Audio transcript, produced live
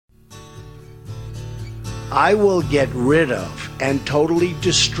I will get rid of and totally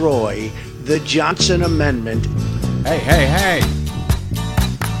destroy the Johnson Amendment. Hey.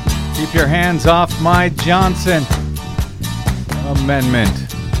 Keep your hands off my Johnson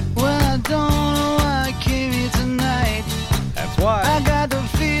Amendment. Well, I don't know why I came here tonight. That's why. I got the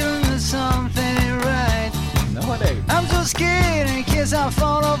feeling that something ain't right. No, it ain't. I'm so scared in case I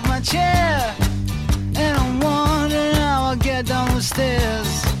fall off my chair. And I'm wondering how I'll get down the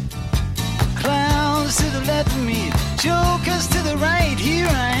stairs. Clowns to the left of me, jokers to the right. Here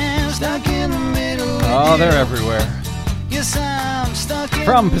I am, stuck in the middle. Oh, they're everywhere. Yes, I'm stuck in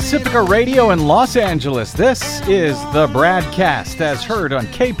From the Pacifica middle. Radio in Los Angeles, this is the BradCast, as heard on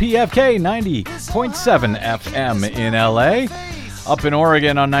KPFK 90.7 FM in LA. Up in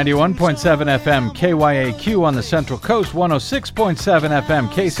Oregon on 91.7 FM, KYAQ on the Central Coast, 106.7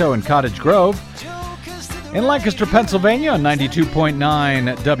 FM, Queso and Cottage Grove. In Lancaster, Pennsylvania on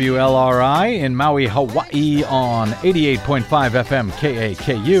 92.9 WLRI. In Maui, Hawaii on 88.5 FM,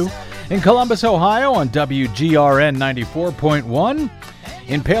 KAKU. In Columbus, Ohio on WGRN 94.1.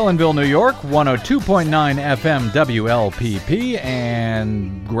 In Palinville, New York, 102.9 FM WLPP.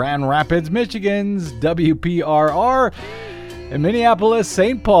 And Grand Rapids, Michigan's WPRR. In Minneapolis,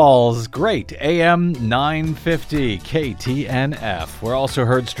 St. Paul's, great, AM 950 KTNF. We're also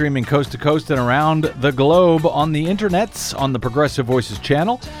heard streaming coast to coast and around the globe on the internets on the Progressive Voices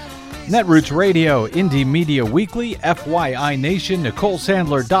channel, Netroots Radio, Indie Media Weekly, FYI Nation,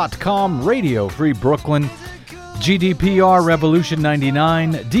 NicoleSandler.com, Radio Free Brooklyn, GDPR Revolution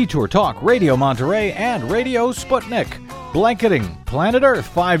 99, Detour Talk, Radio Monterey, and Radio Sputnik, blanketing planet Earth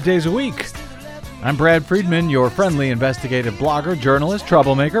 5 days a week. I'm Brad Friedman, your friendly investigative blogger, journalist,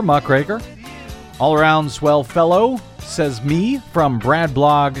 troublemaker, muckraker, all-around swell fellow, says me from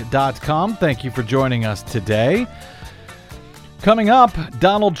bradblog.com. Thank you for joining us today. Coming up,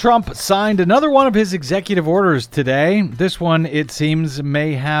 Donald Trump signed another one of his executive orders today. This one, it seems,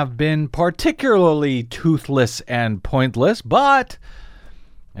 may have been particularly toothless and pointless, but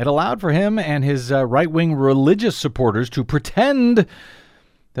it allowed for him and his right-wing religious supporters to pretend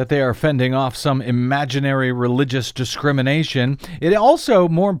that they are fending off some imaginary religious discrimination. It also,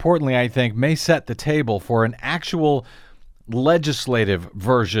 more importantly, I think, may set the table for an actual legislative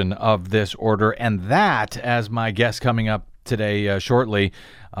version of this order, and that, as my guest coming up today shortly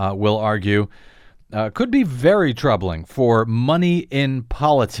will argue, could be very troubling for money in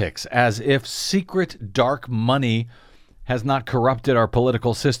politics, as if secret dark money has not corrupted our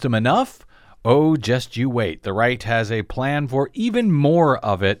political system enough. Oh, just you wait. The right has a plan for even more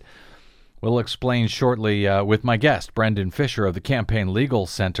of it. We'll explain shortly with my guest, Brendan Fischer of the Campaign Legal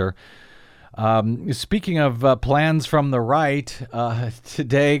Center. Speaking of plans from the right,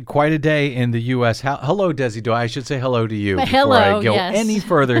 today, quite a day in the U.S. Hello, Desi Doyen. I should say hello to you before I go any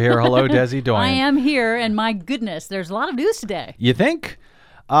further here. Hello, Desi Doyen. I am here, and my goodness, there's a lot of news today. You think?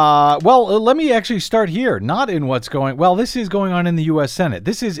 Well, let me actually start here, not in what's going... Well, this is going on in the U.S. Senate.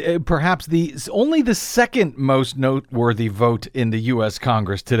 This is perhaps only the second most noteworthy vote in the U.S.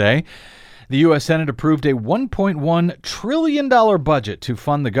 Congress today. The U.S. Senate approved a $1.1 trillion budget to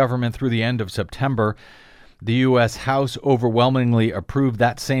fund the government through the end of September. The U.S. House overwhelmingly approved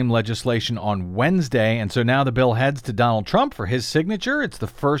that same legislation on Wednesday, and so now the bill heads to Donald Trump for his signature. It's the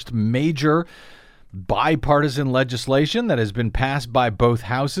first major bipartisan legislation that has been passed by both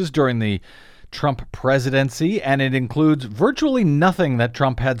houses during the Trump presidency, and it includes virtually nothing that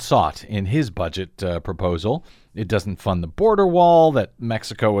Trump had sought in his budget proposal. It doesn't fund the border wall that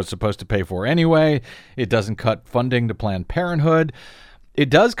Mexico was supposed to pay for anyway. It doesn't cut funding to Planned Parenthood. It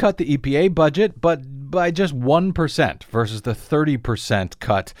does cut the EPA budget, but by just 1% versus the 30%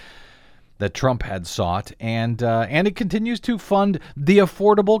 cut that Trump had sought, and it continues to fund the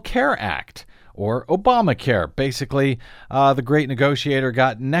Affordable Care Act, or Obamacare. Basically, the great negotiator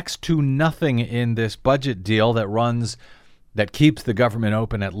got next to nothing in this budget deal that keeps the government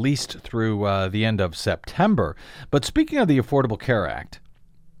open at least through the end of September. But speaking of the Affordable Care Act,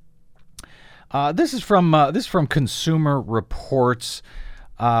 this is from Consumer Reports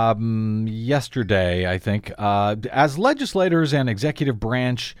yesterday, I think. As legislators and executive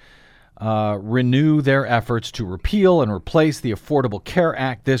branch renew their efforts to repeal and replace the Affordable Care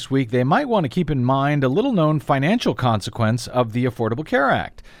Act this week, they might want to keep in mind a little-known financial consequence of the Affordable Care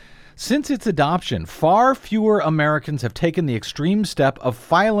Act. Since its adoption, far fewer Americans have taken the extreme step of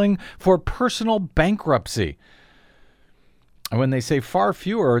filing for personal bankruptcy. And when they say far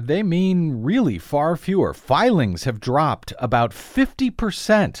fewer, they mean really far fewer. Filings have dropped about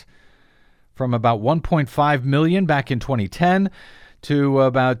 50% from about 1.5 million back in 2010 to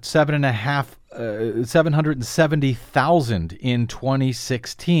about 7.5 770,000 in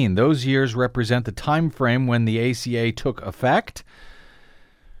 2016. Those years represent the time frame when the ACA took effect.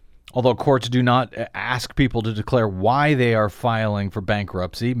 Although courts do not ask people to declare why they are filing for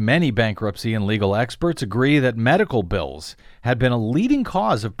bankruptcy, many bankruptcy and legal experts agree that medical bills had been a leading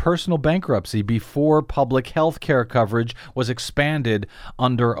cause of personal bankruptcy before public health care coverage was expanded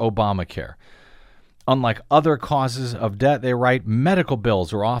under Obamacare. Unlike other causes of debt, they write, medical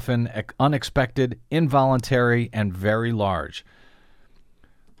bills are often unexpected, involuntary, and very large.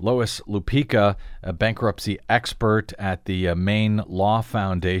 Lois Lupica, a bankruptcy expert at the Maine Law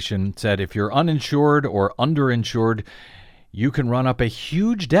Foundation, said if you're uninsured or underinsured, you can run up a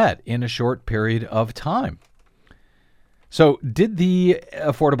huge debt in a short period of time. So did the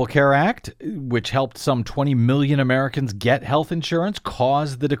Affordable Care Act, which helped some 20 million Americans get health insurance,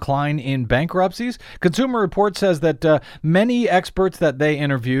 cause the decline in bankruptcies? Consumer Reports says that many experts that they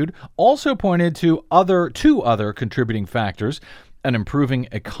interviewed also pointed to two other contributing factors: an improving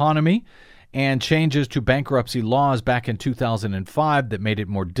economy and changes to bankruptcy laws back in 2005 that made it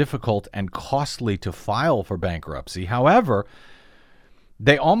more difficult and costly to file for bankruptcy. However,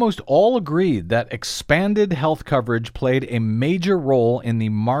 they almost all agreed that expanded health coverage played a major role in the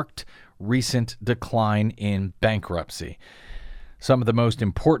marked recent decline in bankruptcy. Some of the most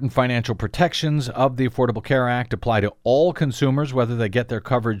important financial protections of the Affordable Care Act apply to all consumers, whether they get their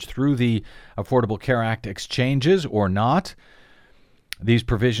coverage through the Affordable Care Act exchanges or not. These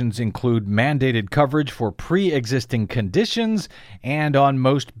provisions include mandated coverage for pre-existing conditions and on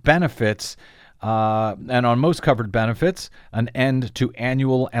most benefits, on most covered benefits, an end to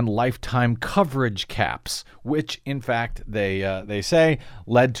annual and lifetime coverage caps, which, in fact, they say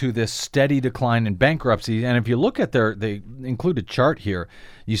led to this steady decline in bankruptcy. And if you look at they include a chart here,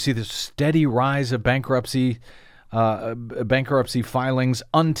 you see this steady rise of bankruptcy filings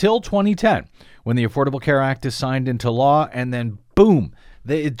until 2010, when the Affordable Care Act is signed into law, and then boom,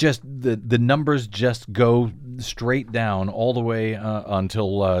 the numbers just go straight down all the way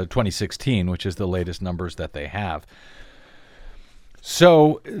until 2016, which is the latest numbers that they have.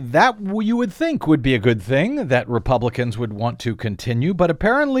 So that you would think would be a good thing, that Republicans would want to continue, but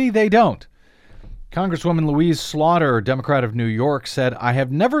apparently they don't. Congresswoman Louise Slaughter, Democrat of New York, said, "I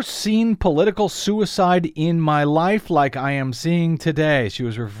have never seen political suicide in my life like I am seeing today." She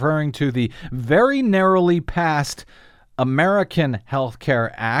was referring to the very narrowly passed American Health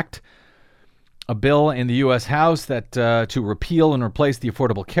Care Act, a bill in the U.S. House that to repeal and replace the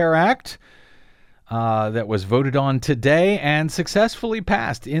Affordable Care Act that was voted on today and successfully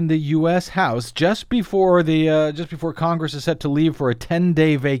passed in the U.S. House just before Congress is set to leave for a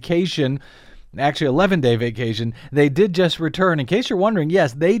 10-day vacation. Actually, 11-day vacation. They did just return. In case you're wondering,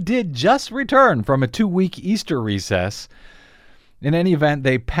 yes, they did just return from a 2-week Easter recess. In any event,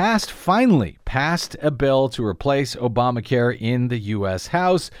 they finally passed a bill to replace Obamacare in the U.S.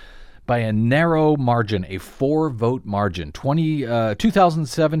 House by a narrow margin, a 4-vote margin.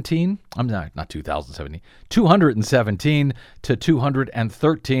 217 to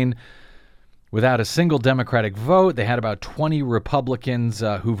 213. Without a single Democratic vote. They had about 20 Republicans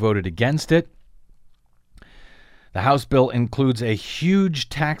who voted against it. The House bill includes a huge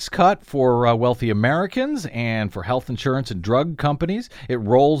tax cut for wealthy Americans and for health insurance and drug companies. It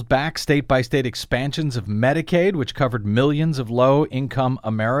rolls back state-by-state expansions of Medicaid, which covered millions of low-income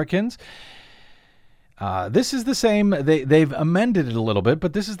Americans. This is the same, they've amended it a little bit,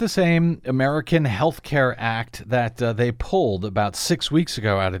 but this is the same American Health Care Act that they pulled about 6 weeks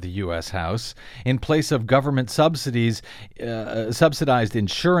ago out of the U.S. House. In place of government subsidized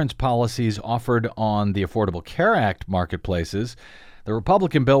insurance policies offered on the Affordable Care Act marketplaces, the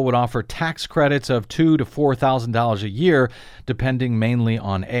Republican bill would offer tax credits of $2,000 to $4,000 a year, depending mainly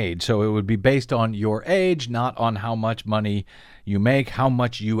on age. So it would be based on your age, not on how much money you make, how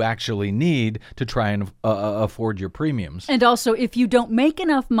much you actually need to try and afford your premiums. And also, if you don't make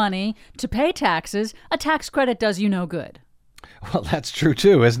enough money to pay taxes, a tax credit does you no good. Well, that's true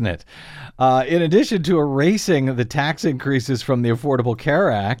too, isn't it? In addition to erasing the tax increases from the Affordable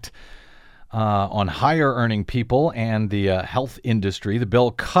Care Act on higher earning people and the health industry, the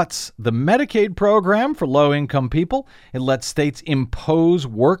bill cuts the Medicaid program for low income people. It lets states impose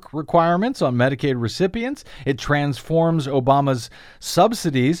work requirements on Medicaid recipients. It transforms Obama's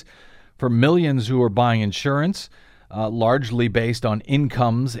subsidies for millions who are buying insurance, largely based on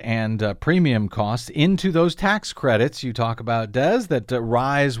incomes and premium costs, into those tax credits you talk about, Des, that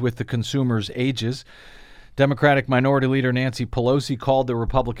rise with the consumer's ages. Democratic Minority Leader Nancy Pelosi called the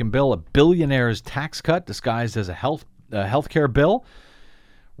Republican bill a billionaire's tax cut disguised as a health care bill.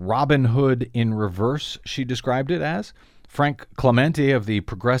 Robin Hood in reverse, she described it as. Frank Clemente of the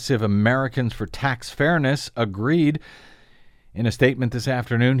Progressive Americans for Tax Fairness agreed. In a statement this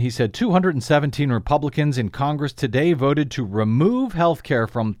afternoon, he said 217 Republicans in Congress today voted to remove health care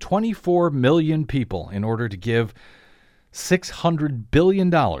from 24 million people in order to give $600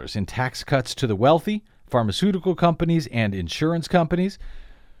 billion in tax cuts to the wealthy, pharmaceutical companies, and insurance companies.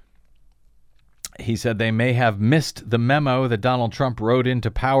 He said they may have missed the memo that Donald Trump wrote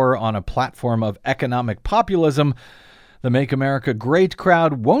into power on a platform of economic populism. The Make America Great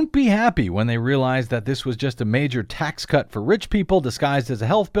crowd won't be happy when they realize that this was just a major tax cut for rich people disguised as a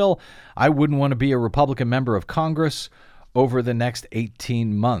health bill. I wouldn't want to be a Republican member of Congress over the next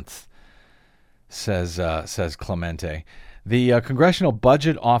 18 months, says Clemente. The Congressional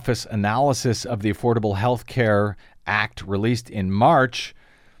Budget Office analysis of the Affordable Health Care Act released in March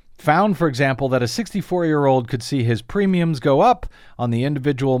found, for example, that a 64-year-old could see his premiums go up on the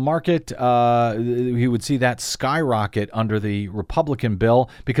individual market. He would see that skyrocket under the Republican bill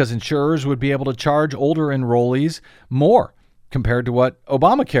because insurers would be able to charge older enrollees more compared to what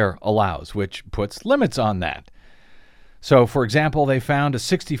Obamacare allows, which puts limits on that. So, for example, they found a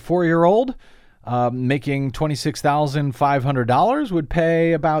 64-year-old making $26,500 would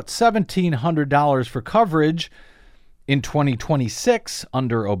pay about $1,700 for coverage in 2026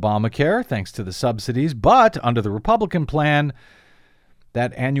 under Obamacare, thanks to the subsidies. But under the Republican plan,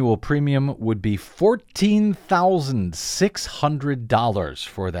 that annual premium would be $14,600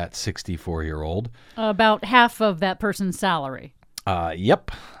 for that 64-year-old. About half of that person's salary.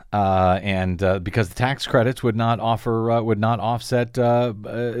 Yep. And because the tax credits would not offset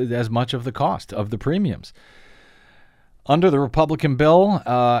as much of the cost of the premiums. Under the Republican bill,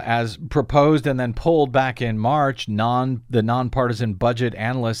 as proposed and then pulled back in March, the nonpartisan budget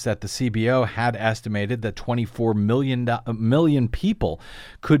analysts at the CBO had estimated that 24 million people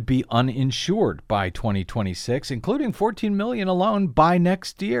could be uninsured by 2026, including 14 million alone by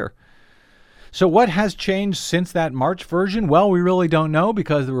next year. So what has changed since that March version? Well, we really don't know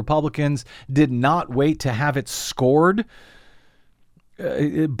because the Republicans did not wait to have it scored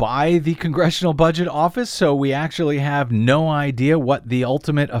by the Congressional Budget Office, so we actually have no idea what the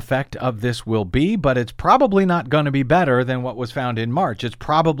ultimate effect of this will be, but it's probably not going to be better than what was found in March. It's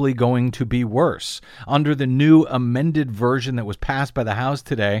probably going to be worse. Under the new amended version that was passed by the House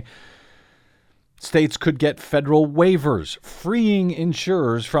today, states could get federal waivers, freeing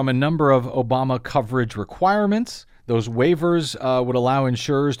insurers from a number of Obama coverage requirements. Those waivers would allow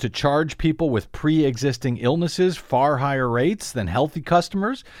insurers to charge people with pre-existing illnesses far higher rates than healthy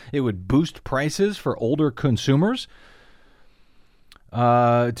customers. It would boost prices for older consumers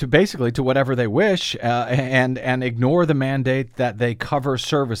to whatever they wish and ignore the mandate that they cover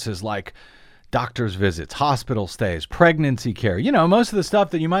services like doctor's visits, hospital stays, pregnancy care. You know, most of the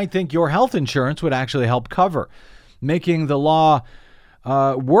stuff that you might think your health insurance would actually help cover. Making the law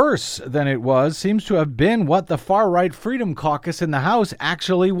worse than it was seems to have been what the far-right Freedom Caucus in the House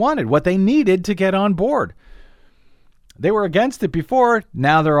actually wanted, what they needed to get on board. They were against it before,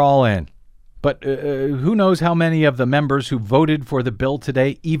 now they're all in. But who knows how many of the members who voted for the bill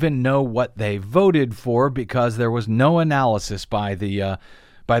today even know what they voted for, because there was no analysis by the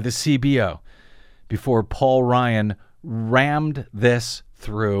CBO before Paul Ryan rammed this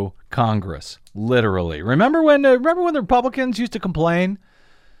through Congress, literally. Remember when the Republicans used to complain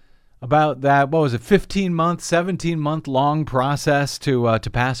about that, what was it, 15-month, 17-month long process to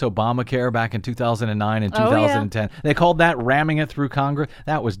pass Obamacare back in 2009 and 2010? Yeah. They called that ramming it through Congress.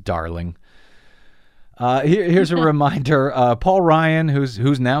 That was darling. Here's a reminder. Paul Ryan,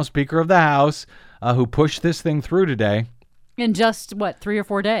 who's now Speaker of the House, who pushed this thing through today. In just, 3 or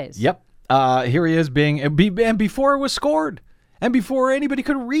 4 days? Yep. Here he is and before it was scored. And before anybody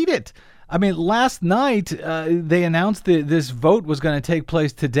could read it. I mean, last night they announced that this vote was going to take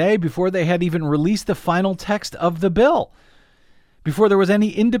place today before they had even released the final text of the bill, before there was any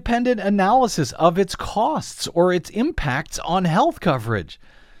independent analysis of its costs or its impacts on health coverage.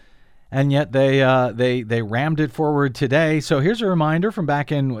 And yet they rammed it forward today. So here's a reminder from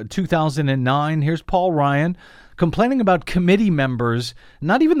back in 2009. Here's Paul Ryan complaining about committee members,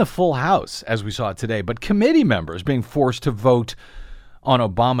 not even the full House, as we saw today, but committee members being forced to vote on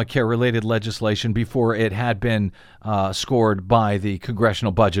Obamacare-related legislation before it had been scored by the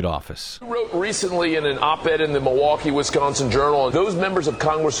Congressional Budget Office. You wrote recently in an op-ed in the Milwaukee, Wisconsin Journal, those members of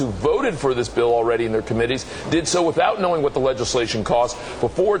Congress who voted for this bill already in their committees did so without knowing what the legislation cost.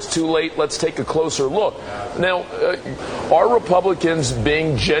 Before it's too late, let's take a closer look. Now, are Republicans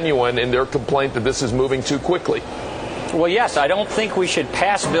being genuine in their complaint that this is moving too quickly? Well, yes, I don't think we should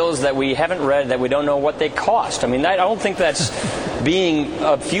pass bills that we haven't read, that we don't know what they cost. I mean, I don't think that's being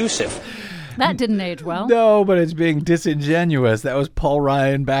effusive. That didn't age well. No, but it's being disingenuous. That was Paul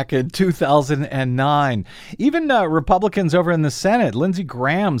Ryan back in 2009. Even Republicans over in the Senate, Lindsey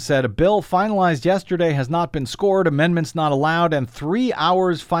Graham, said a bill finalized yesterday has not been scored, amendments not allowed, and 3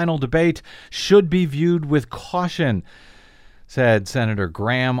 hours final debate should be viewed with caution, said Senator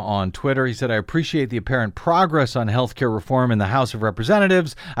Graham on Twitter. He said, I appreciate the apparent progress on health care reform in the House of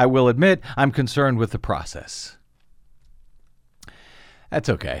Representatives. I will admit I'm concerned with the process. That's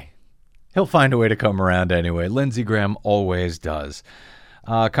okay. He'll find a way to come around anyway. Lindsey Graham always does.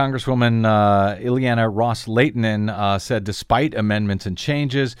 Congresswoman Ileana Ros-Lehtinen said despite amendments and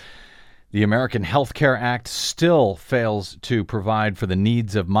changes, the American Health Care Act still fails to provide for the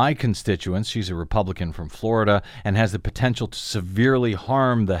needs of my constituents. She's a Republican from Florida and has the potential to severely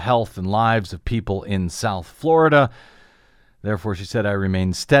harm the health and lives of people in South Florida. Therefore, she said, I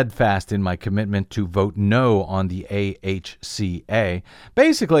remain steadfast in my commitment to vote no on the AHCA.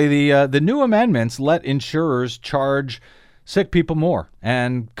 Basically, the new amendments let insurers charge sick people more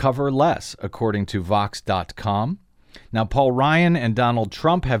and cover less, according to Vox.com. Now, Paul Ryan and Donald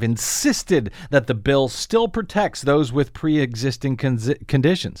Trump have insisted that the bill still protects those with pre-existing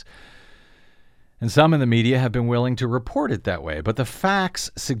conditions. And some in the media have been willing to report it that way, but the facts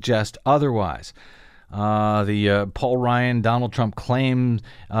suggest otherwise. The Paul Ryan, Donald Trump claim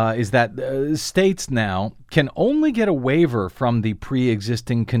is that states now can only get a waiver from the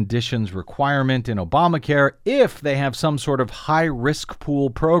pre-existing conditions requirement in Obamacare if they have some sort of high-risk pool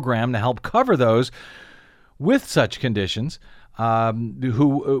program to help cover those with such conditions,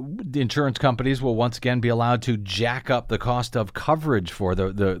 who the insurance companies will once again be allowed to jack up the cost of coverage for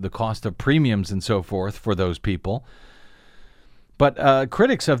the cost of premiums and so forth for those people. But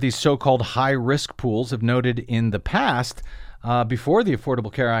critics of these so-called high-risk pools have noted in the past, before the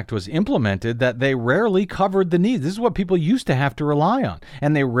Affordable Care Act was implemented, that they rarely covered the needs. This is what people used to have to rely on,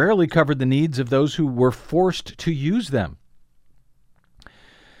 and they rarely covered the needs of those who were forced to use them.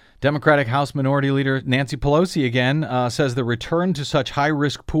 Democratic House Minority Leader Nancy Pelosi again says the return to such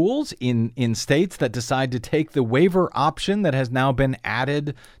high-risk pools in states that decide to take the waiver option that has now been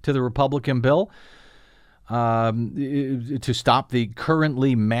added to the Republican bill to stop the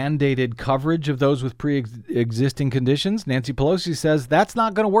currently mandated coverage of those with pre-existing conditions. Nancy Pelosi says that's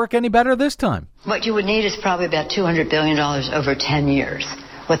not going to work any better this time. What you would need is probably about $200 billion over 10 years.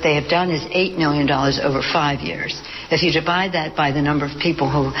 What they have done is $8 million over 5 years. If you divide that by the number of people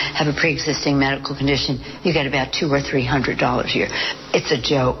who have a pre-existing medical condition, you get about $200 or $300 a year. It's a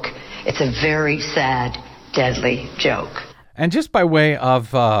joke. It's a very sad, deadly joke. And just by way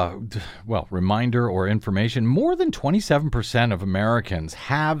of, reminder or information, more than 27% of Americans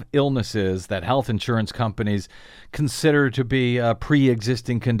have illnesses that health insurance companies consider to be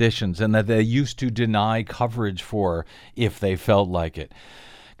pre-existing conditions and that they used to deny coverage for if they felt like it.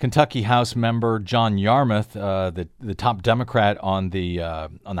 Kentucky House member John Yarmuth, the top Democrat on the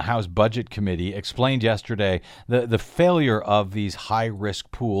House Budget Committee, explained yesterday the failure of these high-risk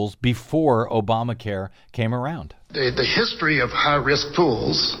pools before Obamacare came around. The history of high-risk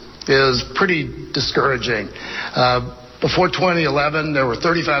pools is pretty discouraging. Before 2011, there were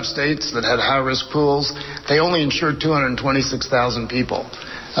 35 states that had high-risk pools. They only insured 226,000 people.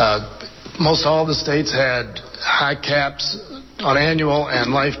 Most all the states had high caps on annual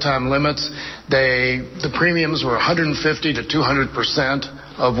and lifetime limits. The premiums were 150 to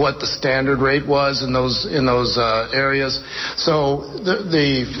 200% of what the standard rate was in those areas. So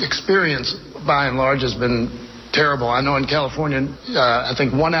the experience, by and large, has been terrible. I know in California, I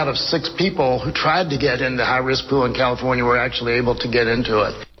think 1 out of 6 people who tried to get into high-risk pool in California were actually able to get into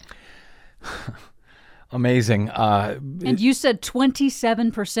it. Amazing. And you said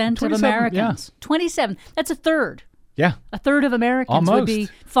 27% of Americans. Yeah. 27. That's a third. Yeah. A third of Americans would be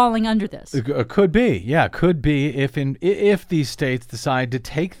falling under this. Could be. Yeah, could be if these states decide to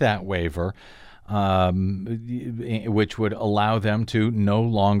take that waiver, which would allow them to no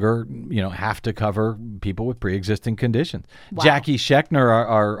longer, have to cover people with pre-existing conditions. Wow. Jackie Schechner,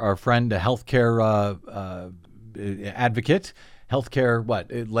 our friend, a healthcare advocate,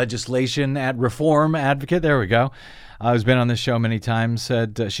 healthcare legislation reform advocate. There we go. Who's been on this show many times,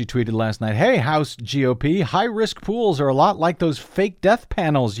 said she tweeted last night, "Hey, House GOP, high-risk pools are a lot like those fake death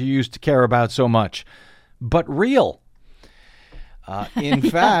panels you used to care about so much, but real." In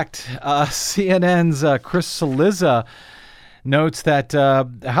fact, CNN's Chris Cillizza notes that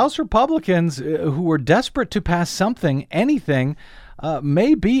House Republicans who were desperate to pass anything,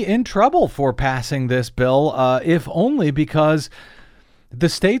 may be in trouble for passing this bill, if only because The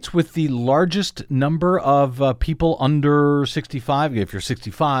states with the largest number of people under 65, if you're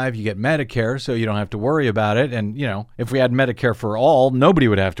 65, you get Medicare, so you don't have to worry about it. And, if we had Medicare for all, nobody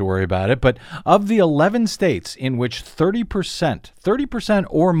would have to worry about it. But of the 11 states in which 30%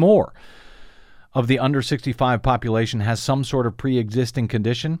 or more of the under 65 population has some sort of pre-existing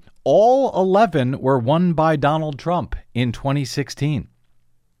condition, all 11 were won by Donald Trump in 2016.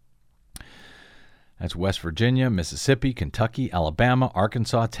 That's West Virginia, Mississippi, Kentucky, Alabama,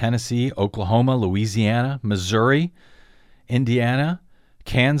 Arkansas, Tennessee, Oklahoma, Louisiana, Missouri, Indiana,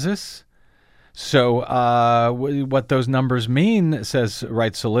 Kansas. So what those numbers mean,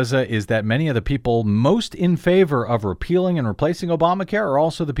 writes Saliza, is that many of the people most in favor of repealing and replacing Obamacare are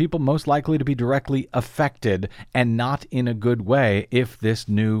also the people most likely to be directly affected, and not in a good way, if this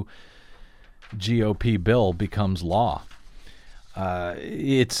new GOP bill becomes law.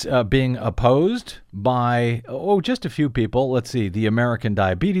 It's being opposed by, just a few people. Let's see, the American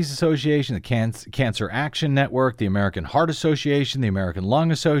Diabetes Association, the Cancer Action Network, the American Heart Association, the American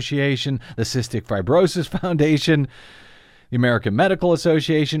Lung Association, the Cystic Fibrosis Foundation, the American Medical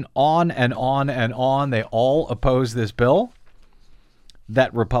Association, on and on and on. They all oppose this bill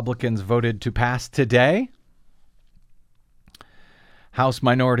that Republicans voted to pass today. House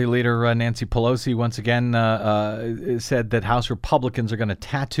Minority Leader Nancy Pelosi once again said that House Republicans are going to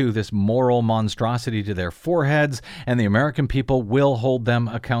tattoo this moral monstrosity to their foreheads, and the American people will hold them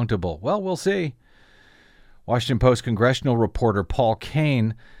accountable. Well, we'll see. Washington Post congressional reporter Paul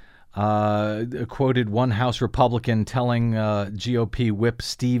Kane quoted one House Republican telling GOP whip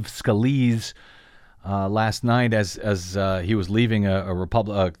Steve Scalise last night as he was leaving a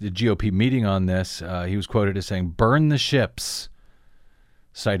GOP meeting on this. He was quoted as saying, "Burn the ships,"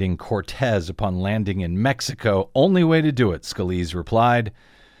 citing Cortez upon landing in Mexico. "Only way to do it," Scalise replied.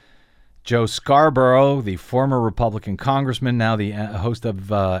 Joe Scarborough, the former Republican congressman, now the host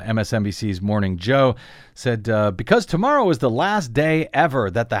of MSNBC's Morning Joe, said, because tomorrow is the last day ever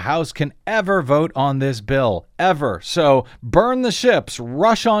that the House can ever vote on this bill, ever. So burn the ships,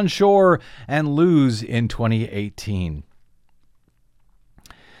 rush on shore, and lose in 2018.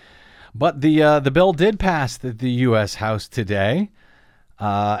 But the bill did pass the U.S. House today.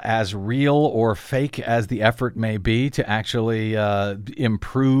 As real or fake as the effort may be to actually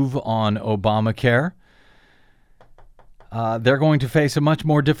improve on Obamacare, they're going to face a much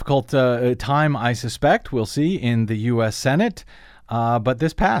more difficult time, I suspect. We'll see in the U.S. Senate. But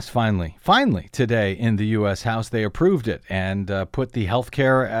this passed finally today in the U.S. House. They approved it and put the health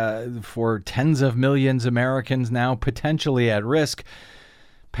care for tens of millions of Americans now potentially at risk.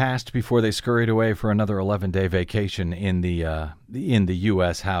 Passed before they scurried away for another 11-day vacation in the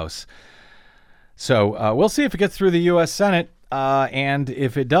U.S. House. So we'll see if it gets through the U.S. Senate, and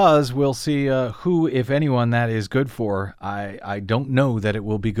if it does, we'll see who, if anyone, that is good for. I don't know that it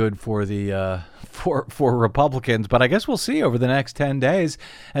will be good for the for Republicans, but I guess we'll see over the next 10 days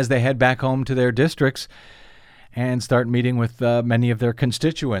as they head back home to their districts and start meeting with many of their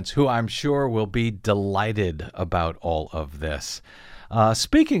constituents, who I'm sure will be delighted about all of this.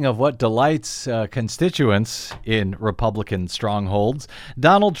 Speaking of what delights constituents in Republican strongholds,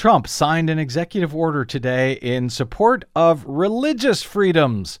 Donald Trump signed an executive order today in support of religious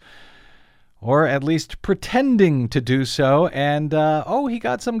freedoms, or at least pretending to do so. And, he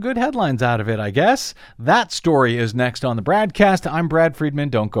got some good headlines out of it, I guess. That story is next on the BradCast. I'm Brad Friedman.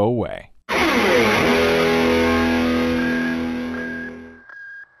 Don't go away.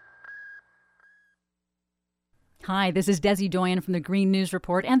 Hi, this is Desi Doyen from the Green News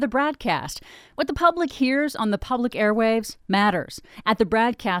Report and the BradCast. What the public hears on the public airwaves matters. At the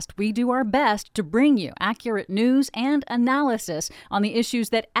BradCast, we do our best to bring you accurate news and analysis on the issues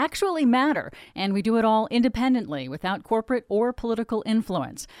that actually matter, and we do it all independently, without corporate or political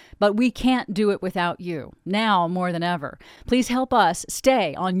influence. But we can't do it without you, now more than ever. Please help us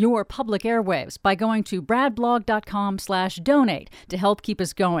stay on your public airwaves by going to bradblog.com/donate to help keep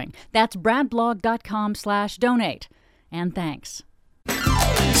us going. That's bradblog.com/donate. And thanks.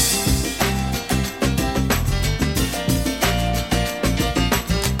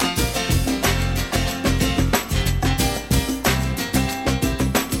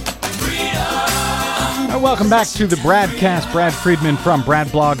 Welcome back to the BradCast. Brad Friedman from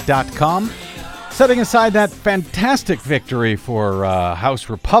bradblog.com. Setting aside that fantastic victory for House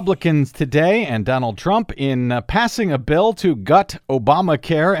Republicans today and Donald Trump in passing a bill to gut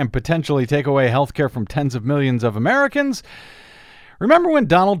Obamacare and potentially take away health care from tens of millions of Americans. Remember when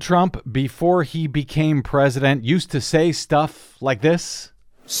Donald Trump, before he became president, used to say stuff like this?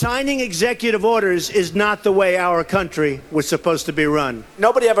 Signing executive orders is not the way our country was supposed to be run.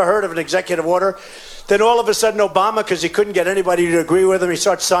 Nobody ever heard of an executive order Then all of a sudden Obama, because he couldn't get anybody to agree with him, he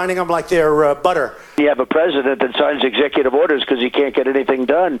starts signing them like they're butter. You have a president that signs executive orders because he can't get anything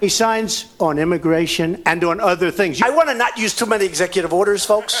done. He signs on immigration and on other things. I want to not use too many executive orders,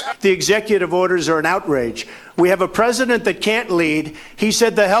 folks. The executive orders are an outrage. We have a president that can't lead. He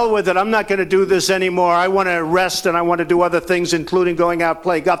said, the hell with it. I'm not going to do this anymore. I want to rest and I want to do other things, including going out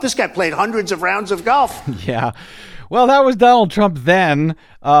playing golf. This guy played hundreds of rounds of golf. Yeah. Well, that was Donald Trump then,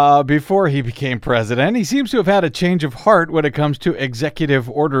 before he became president. He seems to have had a change of heart when it comes to executive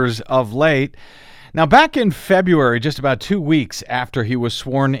orders of late. Now, back in February, just about 2 weeks after he was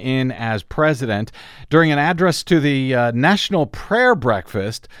sworn in as president, during an address to the National Prayer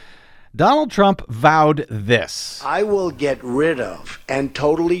Breakfast, Donald Trump vowed this. I will get rid of and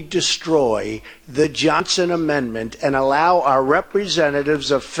totally destroy the Johnson Amendment and allow our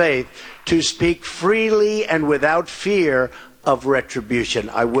representatives of faith to speak freely and without fear of retribution.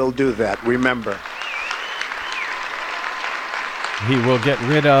 I will do that, remember. He will get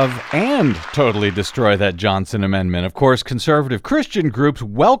rid of and totally destroy that Johnson Amendment. Of course, conservative Christian groups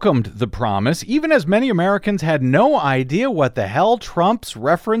welcomed the promise, even as many Americans had no idea what the hell Trump's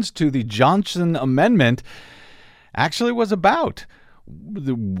reference to the Johnson Amendment actually was about.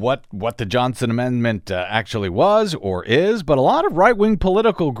 What the Johnson Amendment actually was or is, but a lot of right-wing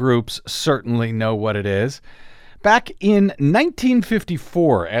political groups certainly know what it is. Back in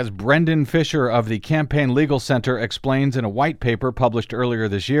 1954, as Brendan Fischer of the Campaign Legal Center explains in a white paper published earlier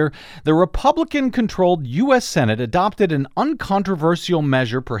this year, the Republican-controlled U.S. Senate adopted an uncontroversial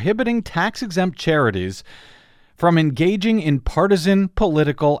measure prohibiting tax-exempt charities from engaging in partisan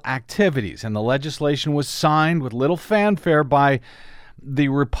political activities, and the legislation was signed with little fanfare by the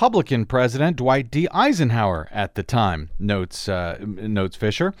Republican president, Dwight D. Eisenhower, at the time, notes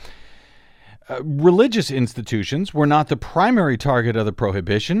Fischer. Religious institutions were not the primary target of the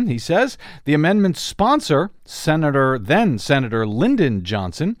prohibition, he says. The amendment's sponsor, then Senator Lyndon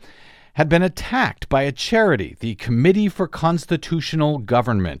Johnson, had been attacked by a charity, the Committee for Constitutional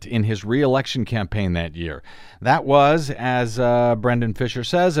Government, in his re-election campaign that year. That was, as Brendan Fischer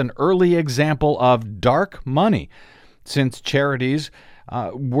says, an early example of dark money, since charities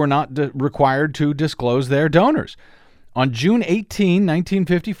were not required to disclose their donors. On June 18,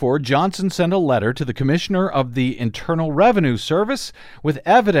 1954, Johnson sent a letter to the Commissioner of the Internal Revenue Service with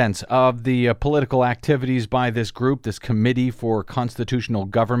evidence of the political activities by this group, this Committee for Constitutional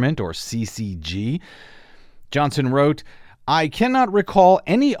Government, or CCG. Johnson wrote, I cannot recall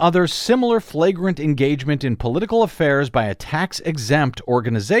any other similar flagrant engagement in political affairs by a tax-exempt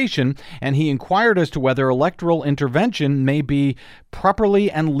organization, and he inquired as to whether electoral intervention may be properly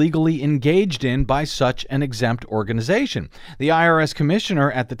and legally engaged in by such an exempt organization. The IRS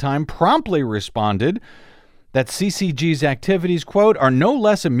commissioner at the time promptly responded that CCG's activities, quote, are no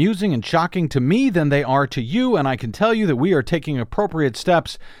less amusing and shocking to me than they are to you, and I can tell you that we are taking appropriate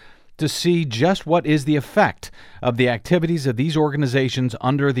steps to see just what is the effect of the activities of these organizations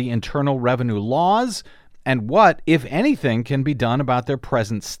under the Internal Revenue laws and what, if anything, can be done about their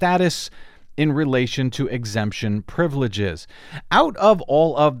present status in relation to exemption privileges. Out of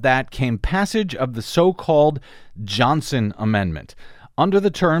all of that came passage of the so-called Johnson Amendment. Under the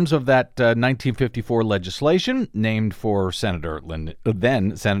terms of that 1954 legislation, named for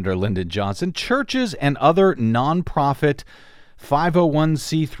then Senator Lyndon Johnson, churches and other nonprofit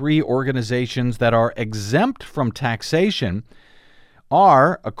 501c3 organizations that are exempt from taxation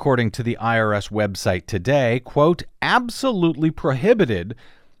are, according to the IRS website today, quote, absolutely prohibited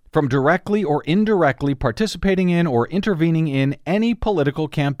from directly or indirectly participating in or intervening in any political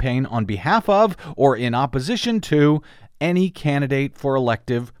campaign on behalf of or in opposition to any candidate for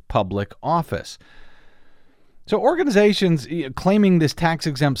elective public office. So organizations claiming this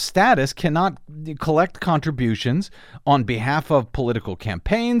tax-exempt status cannot collect contributions on behalf of political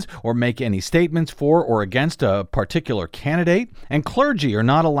campaigns or make any statements for or against a particular candidate, and clergy are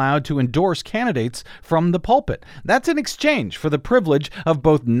not allowed to endorse candidates from the pulpit. That's in exchange for the privilege of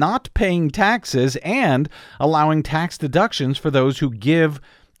both not paying taxes and allowing tax deductions for those who give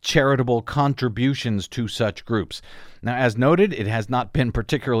charitable contributions to such groups. Now, as noted, it has not been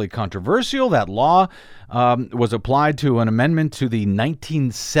particularly controversial. That law was applied to an amendment to the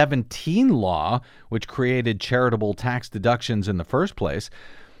 1917 law, which created charitable tax deductions in the first place.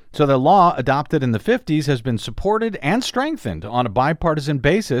 So the law adopted in the 50s has been supported and strengthened on a bipartisan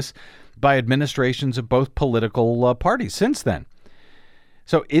basis by administrations of both political parties since then.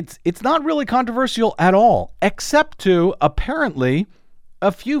 So it's not really controversial at all, except to apparently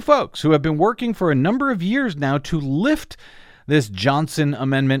a few folks who have been working for a number of years now to lift This Johnson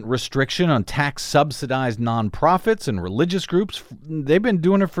Amendment restriction on tax-subsidized nonprofits and religious groups, they've been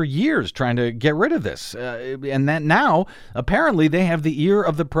doing it for years, trying to get rid of this. And that now, apparently, they have the ear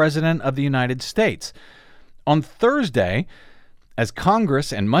of the President of the United States. On Thursday, as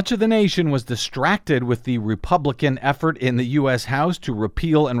Congress and much of the nation was distracted with the Republican effort in the U.S. House to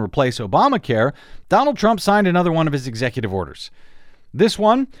repeal and replace Obamacare, Donald Trump signed another one of his executive orders. This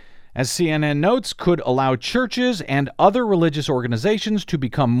one, as CNN notes, could allow churches and other religious organizations to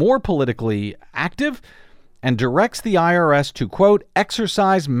become more politically active and directs the IRS to, quote,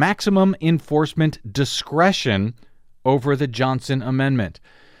 exercise maximum enforcement discretion over the Johnson Amendment.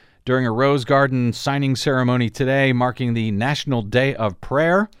 During a Rose Garden signing ceremony today marking the National Day of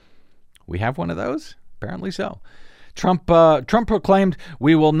Prayer, we have one of those? Apparently so. Trump proclaimed,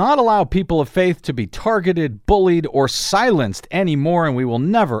 "We will not allow people of faith to be targeted, bullied, or silenced anymore, and we will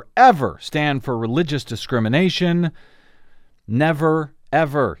never, ever stand for religious discrimination." Never,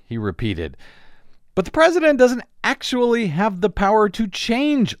 ever, he repeated. But the president doesn't actually have the power to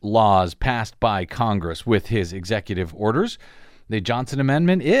change laws passed by Congress with his executive orders. The Johnson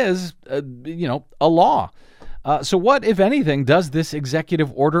Amendment is, a law. So what, if anything, does this executive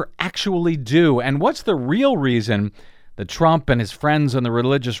order actually do? And what's the real reason that Trump and his friends on the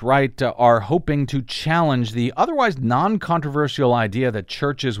religious right are hoping to challenge the otherwise non-controversial idea that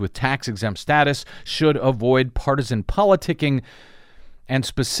churches with tax-exempt status should avoid partisan politicking and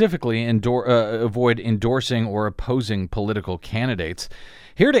specifically avoid endorsing or opposing political candidates?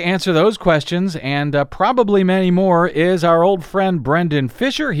 Here to answer those questions and probably many more is our old friend Brendan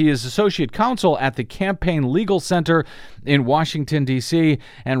Fischer. He is Associate Counsel at the Campaign Legal Center in Washington, D.C.,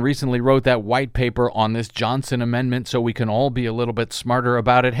 and recently wrote that white paper on this Johnson Amendment so we can all be a little bit smarter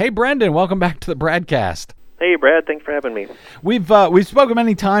about it. Hey, Brendan, welcome back to the BradCast. Hey, Brad. Thanks for having me. We've spoken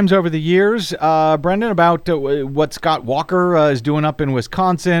many times over the years, Brendan, about what Scott Walker is doing up in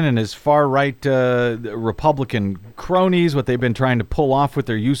Wisconsin and his far-right Republican cronies, what they've been trying to pull off with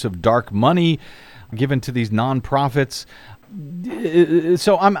their use of dark money given to these nonprofits.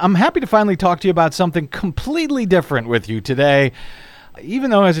 So I'm happy to finally talk to you about something completely different with you today, even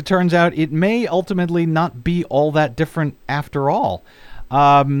though, as it turns out, it may ultimately not be all that different after all.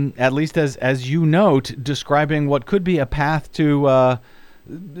 At least as you note, describing what could be a path to,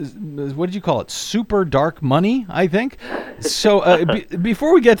 what did you call it? Super dark money, I think. So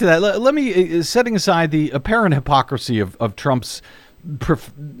before we get to that, let me, setting aside the apparent hypocrisy of Trump's,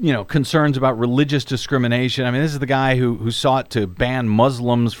 concerns about religious discrimination. I mean, this is the guy who sought to ban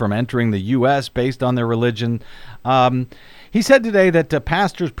Muslims from entering the U.S. based on their religion. He said today that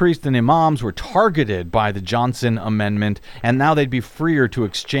pastors, priests, and imams were targeted by the Johnson Amendment, and now they'd be freer to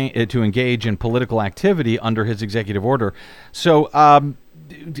engage in political activity under his executive order. So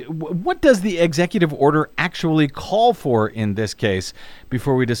what does the executive order actually call for in this case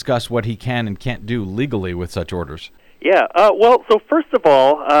before we discuss what he can and can't do legally with such orders? Yeah, so first of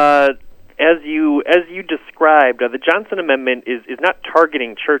all, as you described, the Johnson Amendment is not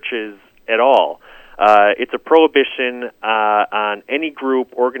targeting churches at all. It's a prohibition on any group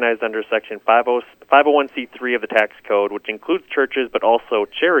organized under Section 501c3 of the tax code, which includes churches but also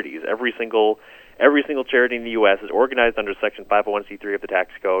charities. Every single charity in the U.S. is organized under Section 501c3 of the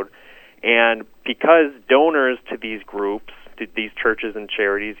tax code. And because donors to these groups, to these churches and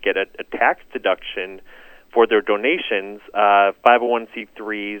charities, get a tax deduction for their donations,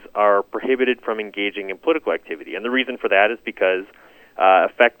 501c3s are prohibited from engaging in political activity. And the reason for that is because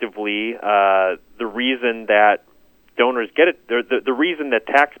effectively, the reason that donors get it, the reason that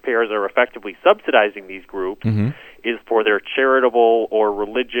taxpayers are effectively subsidizing these groups is for their charitable or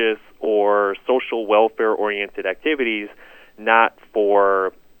religious or social welfare-oriented activities, not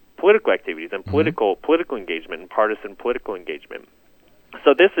for political activities and political engagement and partisan political engagement.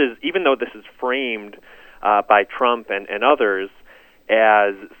 So this is, even though this is framed by Trump and others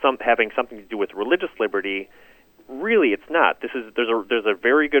as having something to do with religious liberty, really, it's not. There's a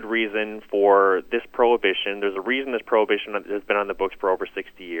very good reason for this prohibition. There's a reason this prohibition has been on the books for over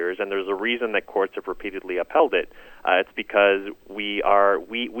 60 years, and there's a reason that courts have repeatedly upheld it. It's because we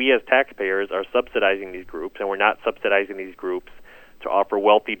as taxpayers are subsidizing these groups, and we're not subsidizing these groups to offer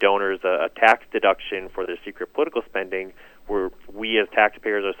wealthy donors a tax deduction for their secret political spending. We as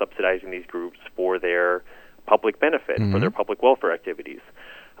taxpayers are subsidizing these groups for their public benefit, for their public welfare activities.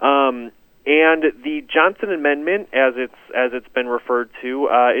 And the Johnson Amendment, as it's been referred to,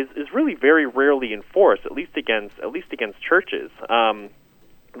 is really very rarely enforced, at least against churches. The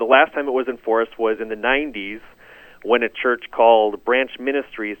last time it was enforced was in the 90s, when a church called Branch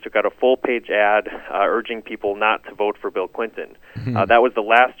Ministries took out a full-page ad urging people not to vote for Bill Clinton. That was the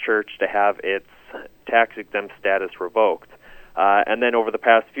last church to have its tax-exempt status revoked. And then over the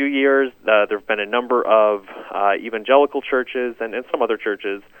past few years, there have been a number of evangelical churches and some other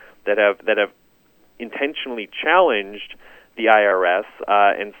churches that have intentionally challenged the IRS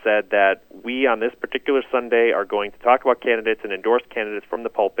and said that we on this particular Sunday are going to talk about candidates and endorse candidates from the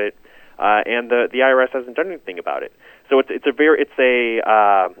pulpit, and the IRS hasn't done anything about it. So it's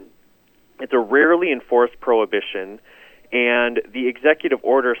a rarely enforced prohibition. And the executive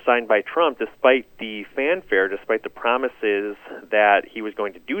order signed by Trump, despite the fanfare, despite the promises that he was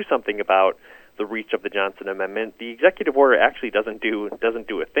going to do something about the reach of the Johnson Amendment, the executive order actually doesn't do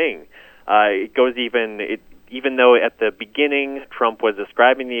a thing. It goes even though at the beginning Trump was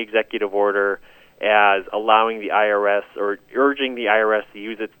describing the executive order as allowing the IRS or urging the IRS to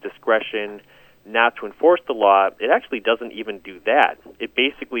use its discretion not to enforce the law, it actually doesn't even do that. It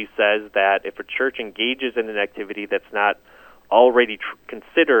basically says that if a church engages in an activity that's not already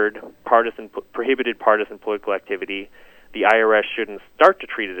considered prohibited partisan political activity, the IRS shouldn't start to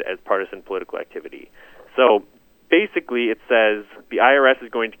treat it as partisan political activity. So basically it says the IRS is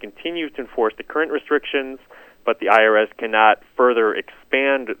going to continue to enforce the current restrictions, but the IRS cannot further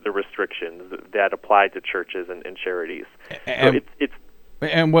expand the restrictions that apply to churches and charities.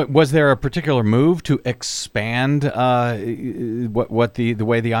 And what was there a particular move to expand what the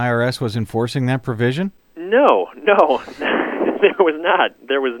way the IRS was enforcing that provision? No, there was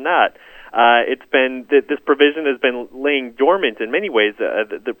not. It's been this provision has been laying dormant in many ways.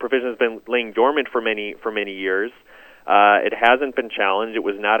 The provision has been laying dormant for many years. It hasn't been challenged. It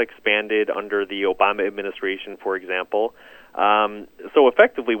was not expanded under the Obama administration, for example. So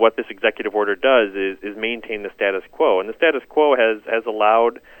effectively what this executive order does is maintain the status quo. And the status quo has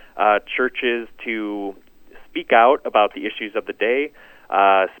allowed churches to speak out about the issues of the day,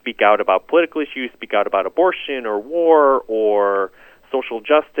 speak out about political issues, speak out about abortion or war or social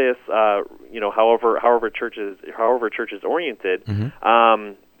justice, however church is oriented.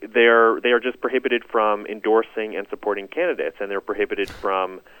 Mm-hmm. They are just prohibited from endorsing and supporting candidates, and they're prohibited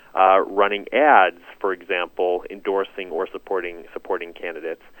from running ads, for example, endorsing or supporting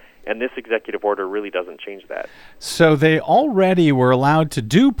candidates. And this executive order really doesn't change that. So they already were allowed to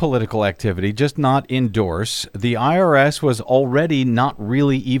do political activity, just not endorse. The IRS was already not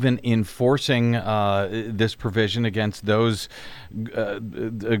really even enforcing this provision against those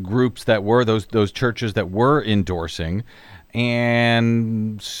groups that were, those churches that were endorsing.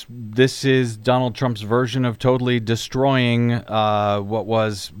 And this is Donald Trump's version of totally destroying what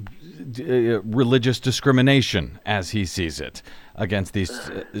was religious discrimination, as he sees it, against these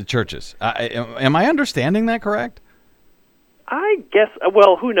churches. Am I understanding that correct? I guess.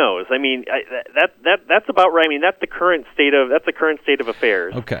 Well, who knows? I mean, that's about right. I mean, that's the current state of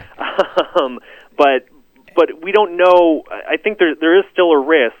affairs. Okay. But we don't know. I think there is still a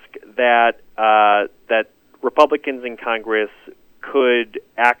risk that Republicans in Congress could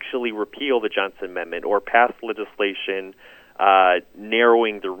actually repeal the Johnson Amendment or pass legislation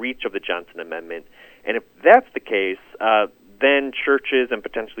narrowing the reach of the Johnson Amendment. And if that's the case, then churches and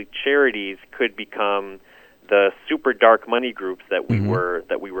potentially charities could become the super dark money groups that we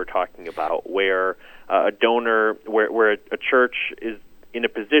were talking about, where a donor, where a church is in a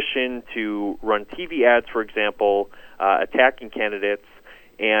position to run TV ads, for example, attacking candidates,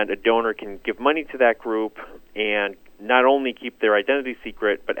 and a donor can give money to that group and not only keep their identity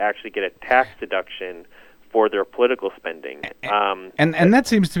secret, but actually get a tax deduction for their political spending. And that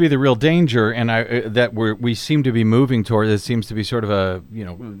seems to be the real danger, and that we seem to be moving toward. This seems to be sort of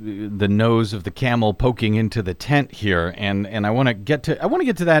the nose of the camel poking into the tent here, and I want to get to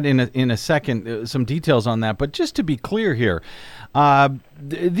that in a second, some details on that. But just to be clear here,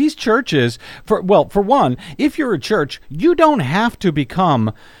 these churches, for one, if you're a church, you don't have to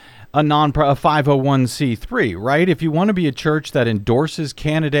become a 501c3, right? If you want to be a church that endorses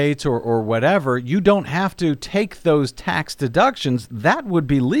candidates or whatever, you don't have to take those tax deductions. That would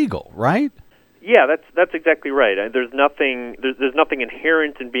be legal, right? Yeah, that's exactly right. There's nothing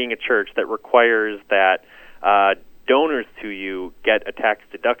inherent in being a church that requires that donors to you get a tax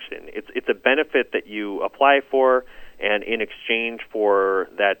deduction. It's a benefit that you apply for, and in exchange for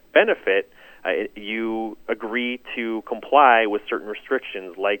that benefit, you agree to comply with certain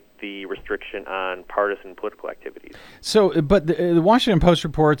restrictions, like the restriction on partisan political activities. So, but the Washington Post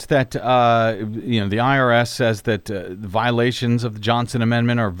reports that the IRS says that violations of the Johnson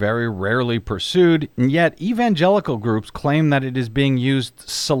Amendment are very rarely pursued, and yet evangelical groups claim that it is being used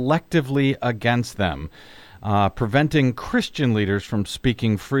selectively against them, preventing Christian leaders from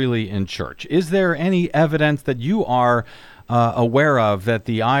speaking freely in church. Is there any evidence that you are aware of that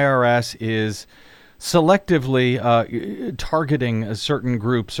the IRS is selectively targeting a certain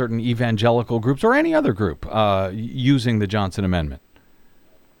group, certain evangelical groups, or any other group using the Johnson Amendment?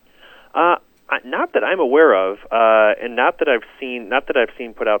 Not that I'm aware of, and not that I've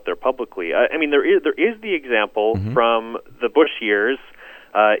seen put out there publicly. I mean, there is the example from the Bush years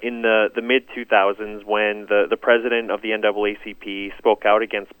in the mid 2000s when the president of the NAACP spoke out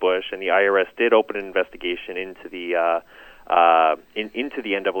against Bush, and the IRS did open an investigation into the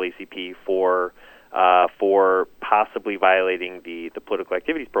NAACP for possibly violating the political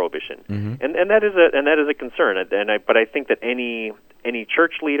activities prohibition, and that is a concern. But I think that any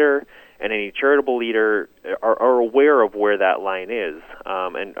church leader and any charitable leader are aware of where that line is,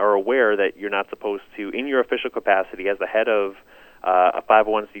 and are aware that you're not supposed to, in your official capacity as the head of a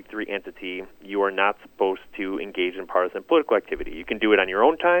 501c3 entity, you are not supposed to engage in partisan political activity. You can do it on your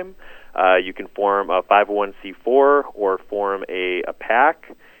own time. You can form a 501c4 or form a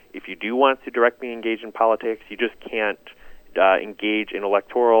PAC. If you do want to directly engage in politics, you just can't engage in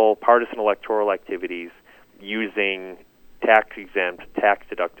partisan electoral activities using tax-exempt,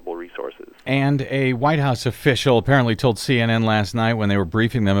 tax-deductible resources. And a White House official apparently told CNN last night when they were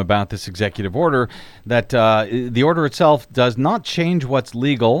briefing them about this executive order that the order itself does not change what's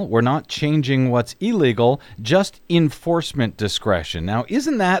legal. We're not changing what's illegal, just enforcement discretion. Now,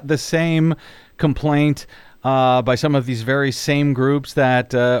 isn't that the same complaint by some of these very same groups that,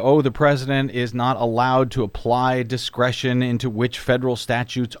 the president is not allowed to apply discretion into which federal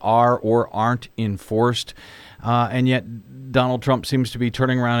statutes are or aren't enforced? And yet Donald Trump seems to be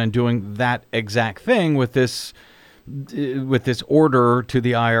turning around and doing that exact thing with this order to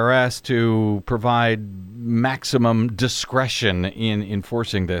the IRS to provide maximum discretion in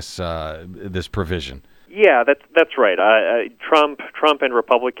enforcing this provision. Yeah, that's right. Trump and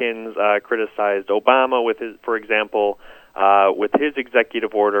Republicans criticized Obama for example, with his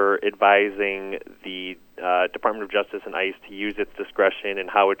executive order advising the Department of Justice and ICE to use its discretion in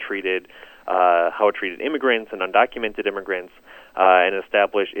how it treated immigrants and undocumented immigrants, and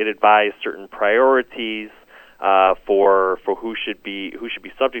it advised certain priorities for who should be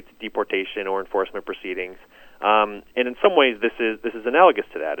subject to deportation or enforcement proceedings. And in some ways, this is analogous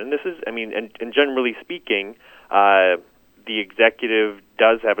to that. And this is, and generally speaking, the executive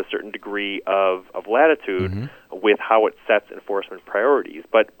does have a certain degree of latitude with how it sets enforcement priorities.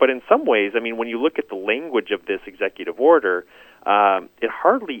 But in some ways, when you look at the language of this executive order, it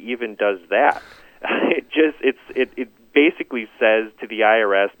hardly even does that. It basically says to the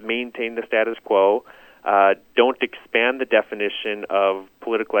IRS, maintain the status quo. Don't expand the definition of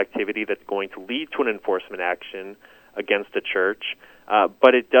political activity that's going to lead to an enforcement action against a church.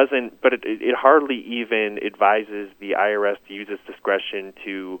 But it doesn't. But it hardly even advises the IRS to use its discretion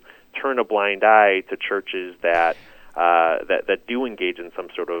to turn a blind eye to churches that do engage in some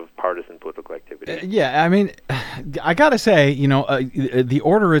sort of partisan political activity. I gotta say, the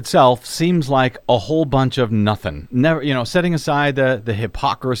order itself seems like a whole bunch of nothing. Never, setting aside the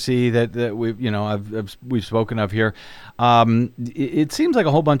hypocrisy that we've spoken of here, it seems like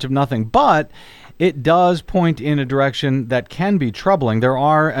a whole bunch of nothing. But it does point in a direction that can be troubling. There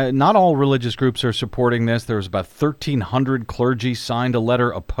are not all religious groups are supporting this. There's about 1,300 clergy signed a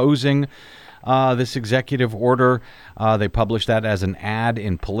letter opposing this executive order. They published that as an ad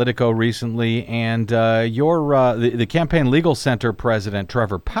in Politico recently. And the Campaign Legal Center president,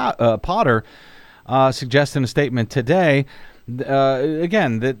 Trevor Potter, suggests in a statement today,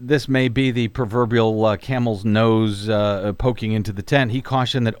 again, that this may be the proverbial camel's nose poking into the tent. He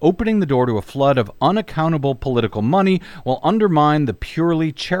cautioned that opening the door to a flood of unaccountable political money will undermine the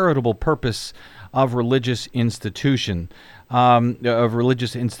purely charitable purpose of religious institutions.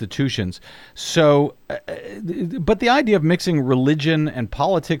 So, but the idea of mixing religion and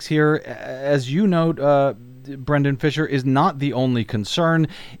politics here, as you note, Brendan Fischer, is not the only concern.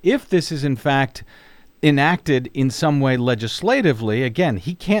 If this is in fact enacted in some way legislatively, again,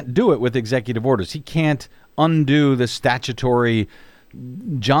 he can't do it with executive orders. He can't undo the statutory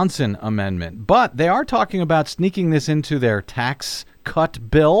Johnson Amendment. But they are talking about sneaking this into their tax cut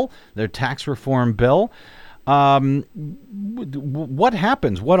bill, their tax reform bill. What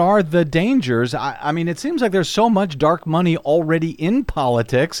happens? What are the dangers? I mean, it seems like there's so much dark money already in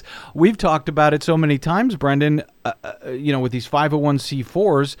politics. We've talked about it so many times, Brendan, with these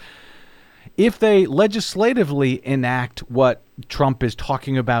 501c4s. If they legislatively enact what Trump is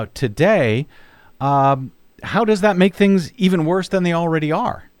talking about today, how does that make things even worse than they already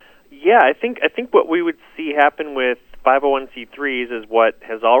are? Yeah, I think what we would see happen with 501c3s is what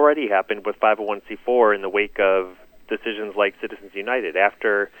has already happened with 501c4 in the wake of decisions like Citizens United.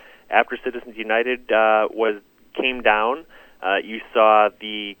 After Citizens United came down, You saw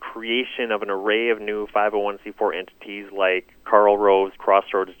the creation of an array of new 501c4 entities like Karl Rove's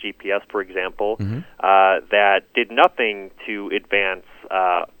Crossroads GPS, for example, that did nothing to advance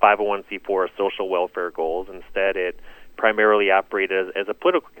 501c4 social welfare goals. Instead, it primarily operated as a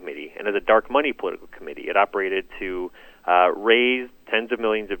political committee and as a dark money political committee. It operated to raise tens of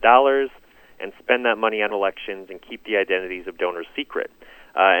millions of dollars and spend that money on elections and keep the identities of donors secret.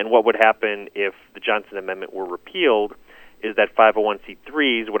 And what would happen if the Johnson Amendment were repealed is that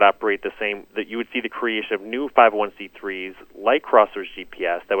 501c3s would operate the same, that you would see the creation of new 501c3s like Crossroads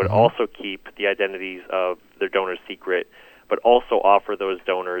GPS that would also keep the identities of their donors secret, but also offer those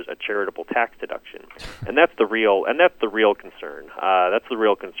donors a charitable tax deduction. And that's the real concern. That's the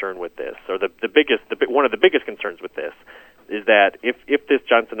real concern with this, or one of the biggest concerns with this is that if this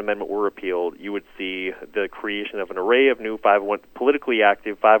Johnson Amendment were repealed, you would see the creation of an array of new politically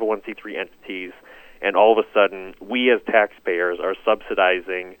active 501c3 entities, and all of a sudden, we as taxpayers are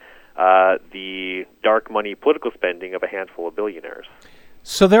subsidizing the dark money political spending of a handful of billionaires.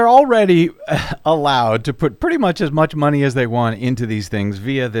 So they're already allowed to put pretty much as much money as they want into these things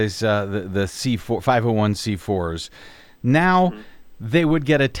via this the C4 501c4s. Now they would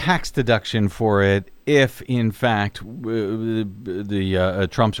get a tax deduction for it if, in fact,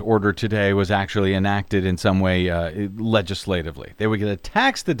 Trump's order today was actually enacted in some way legislatively. They would get a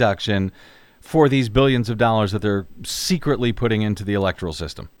tax deduction for these billions of dollars that they're secretly putting into the electoral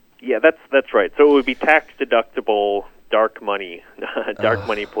system. Yeah, that's right. So it would be tax deductible dark money,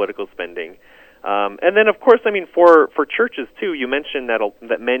 money political spending. And then, of course, I mean, for churches too. You mentioned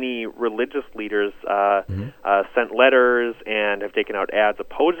that many religious leaders sent letters and have taken out ads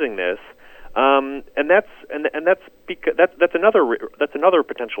opposing this, and that's another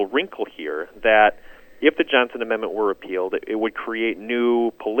potential wrinkle here, that if the Johnson Amendment were repealed, it would create new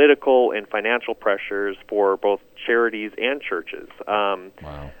political and financial pressures for both charities and churches.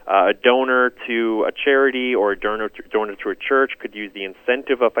 A donor to a charity or a donor to a church could use the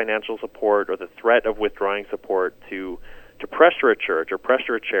incentive of financial support or the threat of withdrawing support to pressure a church or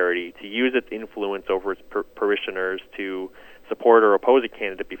pressure a charity to use its influence over its parishioners to support or oppose a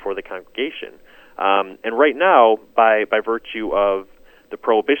candidate before the congregation. And right now, by virtue of the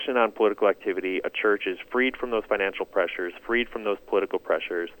prohibition on political activity, a church is freed from those financial pressures, freed from those political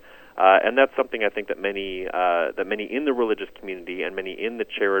pressures, and that's something I think that many in the religious community and many in the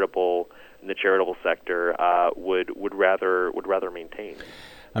charitable sector would rather maintain.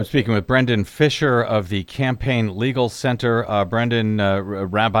 I'm speaking with Brendan Fischer of the Campaign Legal Center. Brendan,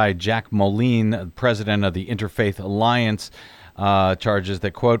 Rabbi Jack Moline, president of the Interfaith Alliance, charges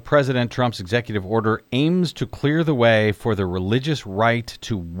that, quote, President Trump's executive order aims to clear the way for the religious right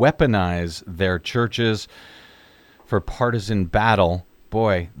to weaponize their churches for partisan battle.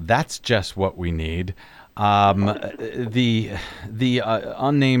 Boy, that's just what we need. The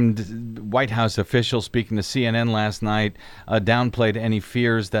unnamed White House official speaking to CNN last night downplayed any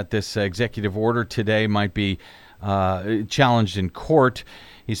fears that this executive order today might be challenged in court.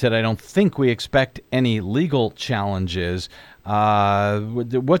 He said, I don't think we expect any legal challenges.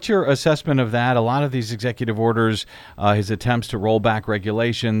 What's your assessment of that? A lot of these executive orders, his attempts to roll back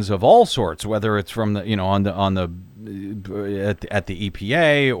regulations of all sorts, whether it's from the, at the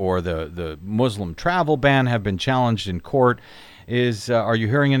EPA or the Muslim travel ban, have been challenged in court. Are you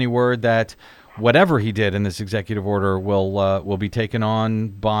hearing any word that whatever he did in this executive order will be taken on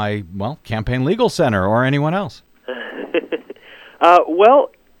by, Campaign Legal Center or anyone else?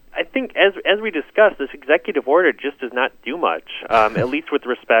 Well, I think as we discussed, this executive order just does not do much, at least with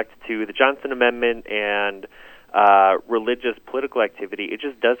respect to the Johnson Amendment and religious political activity. It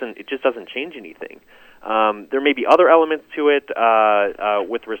just doesn't change anything. There may be other elements to it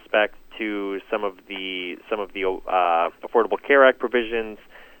with respect to some of the Affordable Care Act provisions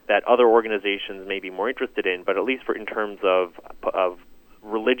that other organizations may be more interested in, but at least in terms of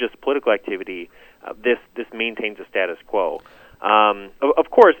religious political activity, this maintains a status quo. Of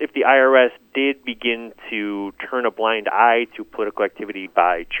course, if the IRS did begin to turn a blind eye to political activity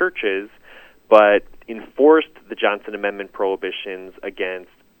by churches, but enforced the Johnson Amendment prohibitions against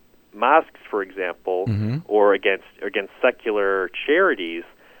mosques, for example, or against secular charities,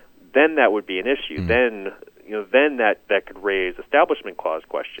 then that would be an issue. Then that could raise Establishment Clause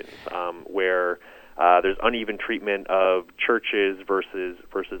questions, where there's uneven treatment of churches versus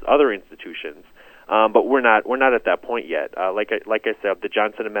other institutions. But we're not at that point yet. Like I said, the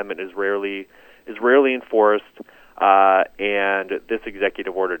Johnson Amendment is rarely enforced, and this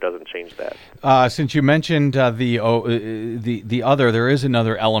executive order doesn't change that. Since you mentioned there is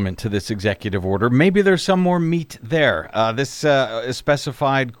another element to this executive order. Maybe there's some more meat there. This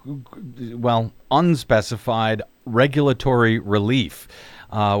specified, unspecified regulatory relief.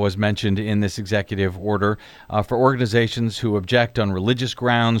 Was mentioned in this executive order for organizations who object on religious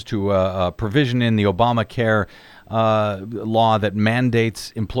grounds to a provision in the Obamacare law that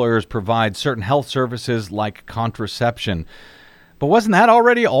mandates employers provide certain health services like contraception. But wasn't that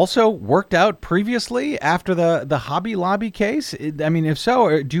already also worked out previously after the Hobby Lobby case? I mean, if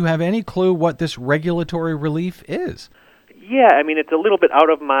so, do you have any clue what this regulatory relief is? Yeah, I mean, it's a little bit out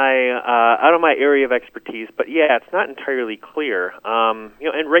of my area of expertise, but yeah, it's not entirely clear.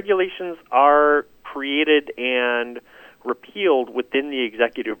 And regulations are created and repealed within the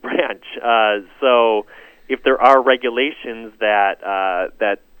executive branch. So, if there are regulations that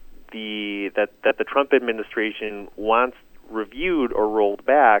the Trump administration wants reviewed or rolled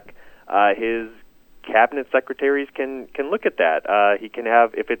back, his cabinet secretaries can look at that. He can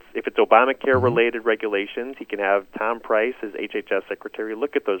have, if it's Obamacare related regulations, he can have Tom Price, his HHS secretary,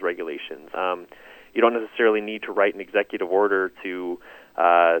 look at those regulations. You don't necessarily need to write an executive order to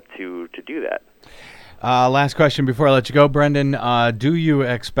do that. Last question before I let you go, Brendan. Do you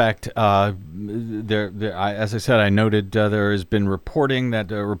expect, as I said, I noted there has been reporting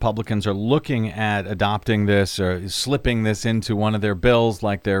that Republicans are looking at adopting this or slipping this into one of their bills,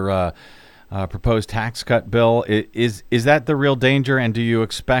 like their proposed tax cut bill. Is that the real danger, and do you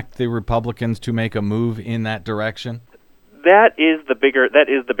expect the Republicans to make a move in that direction? That is the bigger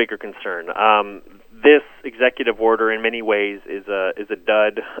concern. This executive order, in many ways, is a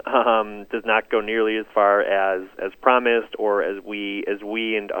dud. Does not go nearly as far as promised, or as we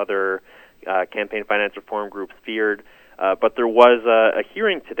and other campaign finance reform groups feared. But there was a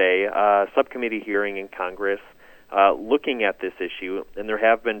hearing today, a subcommittee hearing in Congress, looking at this issue, and there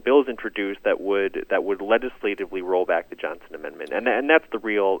have been bills introduced that would legislatively roll back the Johnson Amendment, and that's the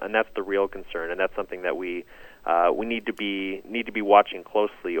real concern, and that's something that we need to be watching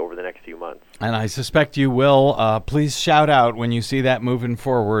closely over the next few months. And I suspect you will. Please shout out when you see that moving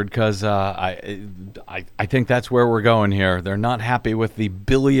forward, because I think that's where we're going here. They're not happy with the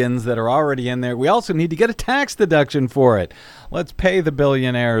billions that are already in there. We also need to get a tax deduction for it. Let's pay the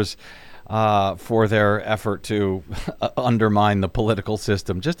billionaires for their effort to undermine the political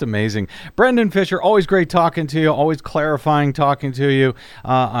system. Just amazing. Brendan Fischer, always great talking to you, always clarifying talking to you.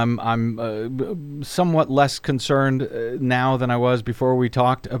 I'm somewhat less concerned now than I was before we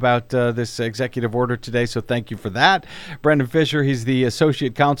talked about this executive order today, so thank you for that. Brendan Fischer, he's the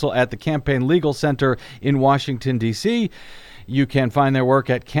Associate Counsel at the Campaign Legal Center in Washington, D.C., You can find their work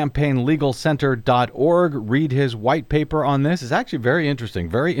at campaignlegalcenter.org. Read his white paper on this. It's actually very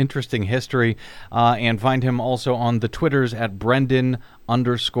interesting history. And find him also on the Twitters at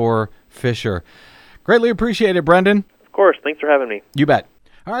Brendan_Fischer. Greatly appreciate it, Brendan. Of course. Thanks for having me. You bet.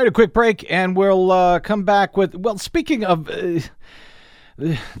 All right, a quick break, and we'll come back with, well, speaking of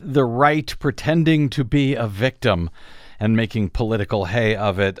the right pretending to be a victim and making political hay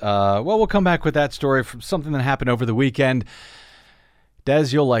of it. We'll come back with that story from something that happened over the weekend. Des,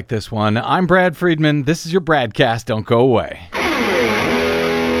 you'll like this one. I'm Brad Friedman. This is your BradCast. Don't go away.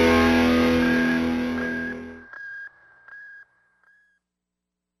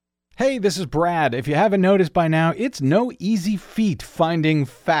 Hey, this is Brad. If you haven't noticed by now, it's no easy feat finding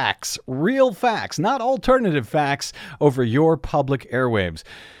facts, real facts, not alternative facts, over your public airwaves.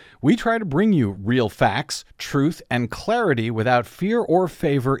 We try to bring you real facts, truth, and clarity without fear or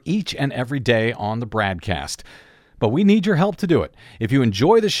favor each and every day on the BradCast. But we need your help to do it. If you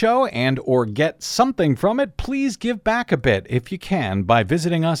enjoy the show and or get something from it, please give back a bit if you can by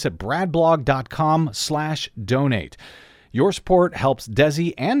visiting us at bradblog.com/donate. Your support helps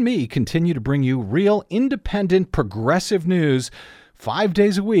Desi and me continue to bring you real, independent, progressive news 5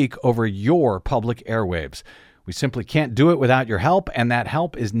 days a week over your public airwaves. We simply can't do it without your help, and that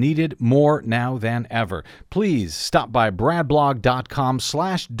help is needed more now than ever. Please stop by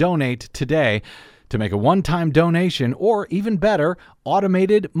bradblog.com/donate today to make a one-time donation, or even better,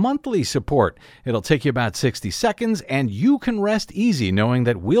 automated monthly support. It'll take you about 60 seconds, and you can rest easy knowing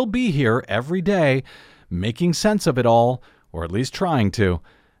that we'll be here every day making sense of it all, or at least trying to.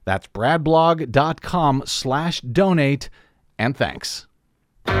 That's bradblog.com/donate, and thanks.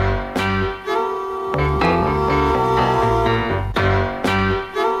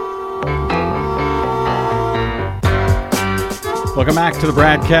 Welcome back to the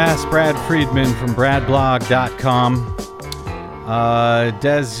BradCast. Brad Friedman from bradblog.com.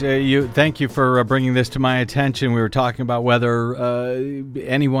 Des, thank you for bringing this to my attention. We were talking about whether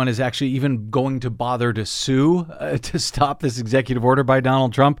anyone is actually even going to bother to sue to stop this executive order by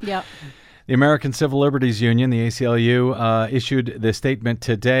Donald Trump. Yep. The American Civil Liberties Union, the ACLU, issued this statement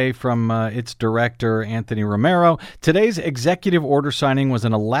today from its director, Anthony Romero. Today's executive order signing was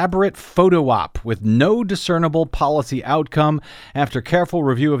an elaborate photo op with no discernible policy outcome. After careful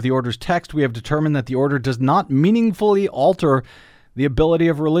review of the order's text, we have determined that the order does not meaningfully alter the ability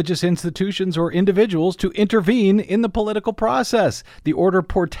of religious institutions or individuals to intervene in the political process. The order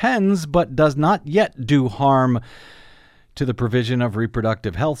portends but does not yet do harm to the provision of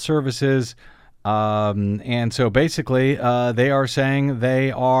reproductive health services. And so basically, they are saying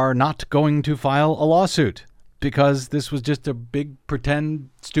they are not going to file a lawsuit because this was just a big, pretend,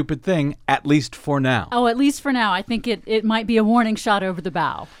 stupid thing, at least for now. Oh, at least for now. I think it might be a warning shot over the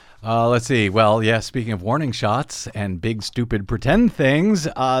bow. Let's see. Well, yeah, speaking of warning shots and big, stupid, pretend things,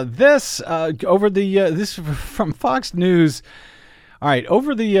 this is from Fox News. All right,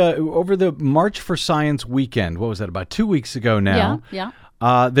 over the March for Science weekend, what was that, about 2 weeks ago now? Yeah.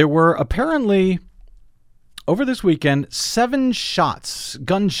 There were apparently, over this weekend, 7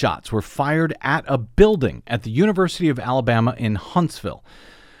 gunshots were fired at a building at the University of Alabama in Huntsville.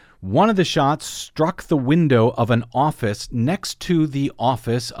 One of the shots struck the window of an office next to the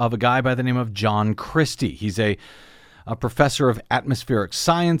office of a guy by the name of John Christie. He's a professor of atmospheric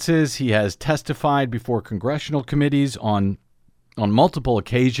sciences. He has testified before congressional committees on multiple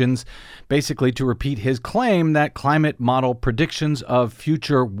occasions, basically to repeat his claim that climate model predictions of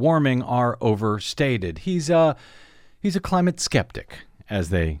future warming are overstated. He's a climate skeptic, as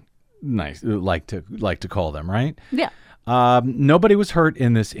they like to call them, right? Yeah. Nobody was hurt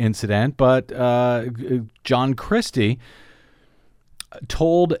in this incident, but John Christie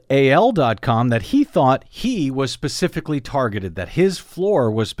told AL.com that he thought he was specifically targeted, that his floor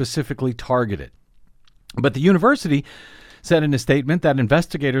was specifically targeted. But the university said in a statement that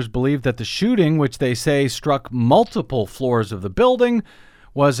investigators believe that the shooting, which they say struck multiple floors of the building,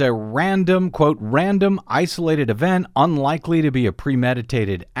 was a random, quote, random isolated event, unlikely to be a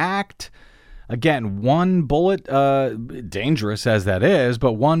premeditated act. Again, one bullet, dangerous as that is,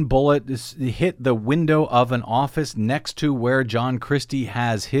 but one bullet hit the window of an office next to where John Christie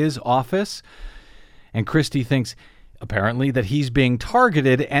has his office. And Christie thinks apparently that he's being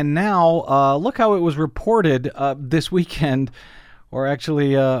targeted. And now look how it was reported this weekend, or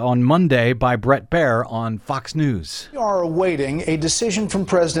actually on Monday, by Brett Baer on Fox News. We are awaiting a decision from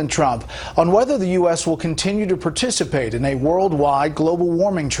President Trump on whether the U.S. will continue to participate in a worldwide global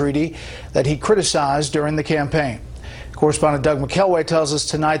warming treaty that he criticized during the campaign. Correspondent Doug McKelway tells us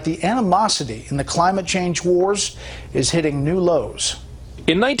tonight the animosity in the climate change wars is hitting new lows.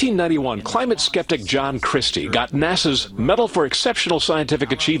 In 1991, climate skeptic John Christie got NASA's Medal for Exceptional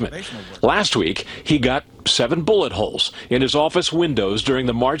Scientific Achievement. Last week, he got 7 bullet holes in his office windows during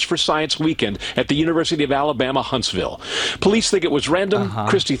the March for Science weekend at the University of Alabama, Huntsville. Police think it was random.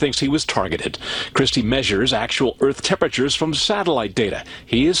 Christie thinks he was targeted. Christie measures actual Earth temperatures from satellite data.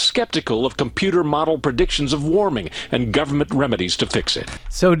 He is skeptical of computer model predictions of warming and government remedies to fix it.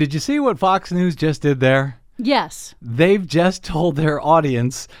 So did you see what Fox News just did there? Yes. They've just told their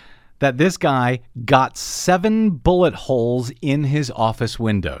audience that this guy got 7 bullet holes in his office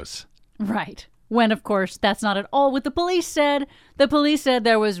windows. Right. When, of course, that's not at all what the police said. The police said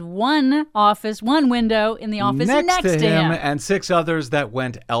there was one window in the office next to him. And 6 others that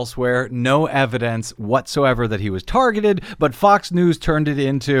went elsewhere. No evidence whatsoever that he was targeted. But Fox News turned it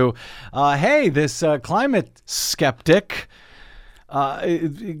into, hey, this climate skeptic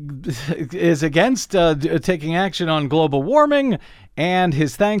is against taking action on global warming, and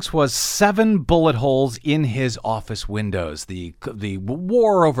his thanks was 7 bullet holes in his office windows. The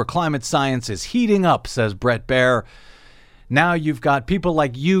war over climate science is heating up, says Brett Baer. Now you've got people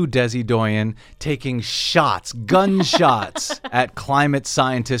like you, Desi Doyen, taking gunshots at climate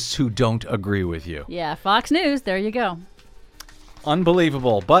scientists who don't agree with you. Yeah, Fox News, there you go.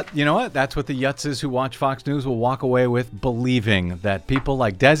 Unbelievable. But you know what? That's what the yutzes who watch Fox News will walk away with, believing that people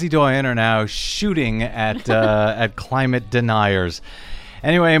like Desi Doyen are now shooting at at climate deniers.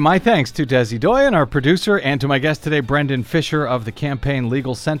 Anyway, my thanks to Desi Doyen, our producer, and to my guest today, Brendan Fischer of the Campaign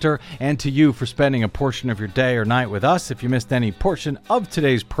Legal Center, and to you for spending a portion of your day or night with us. If you missed any portion of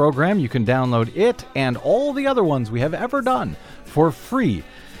today's program, you can download it and all the other ones we have ever done for free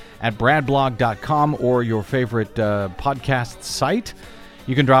at bradblog.com or your favorite podcast site.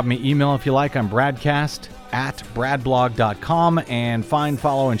 You can drop me email if you like. I'm BradCast at bradblog.com, and find,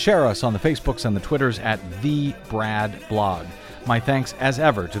 follow, and share us on the Facebooks and the Twitters at The Brad Blog. My thanks, as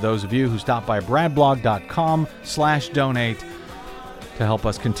ever, to those of you who stop by bradblog.com/donate to help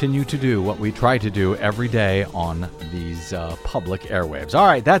us continue to do what we try to do every day on these public airwaves. All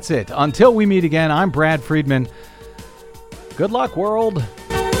right, that's it. Until we meet again, I'm Brad Friedman. Good luck, world.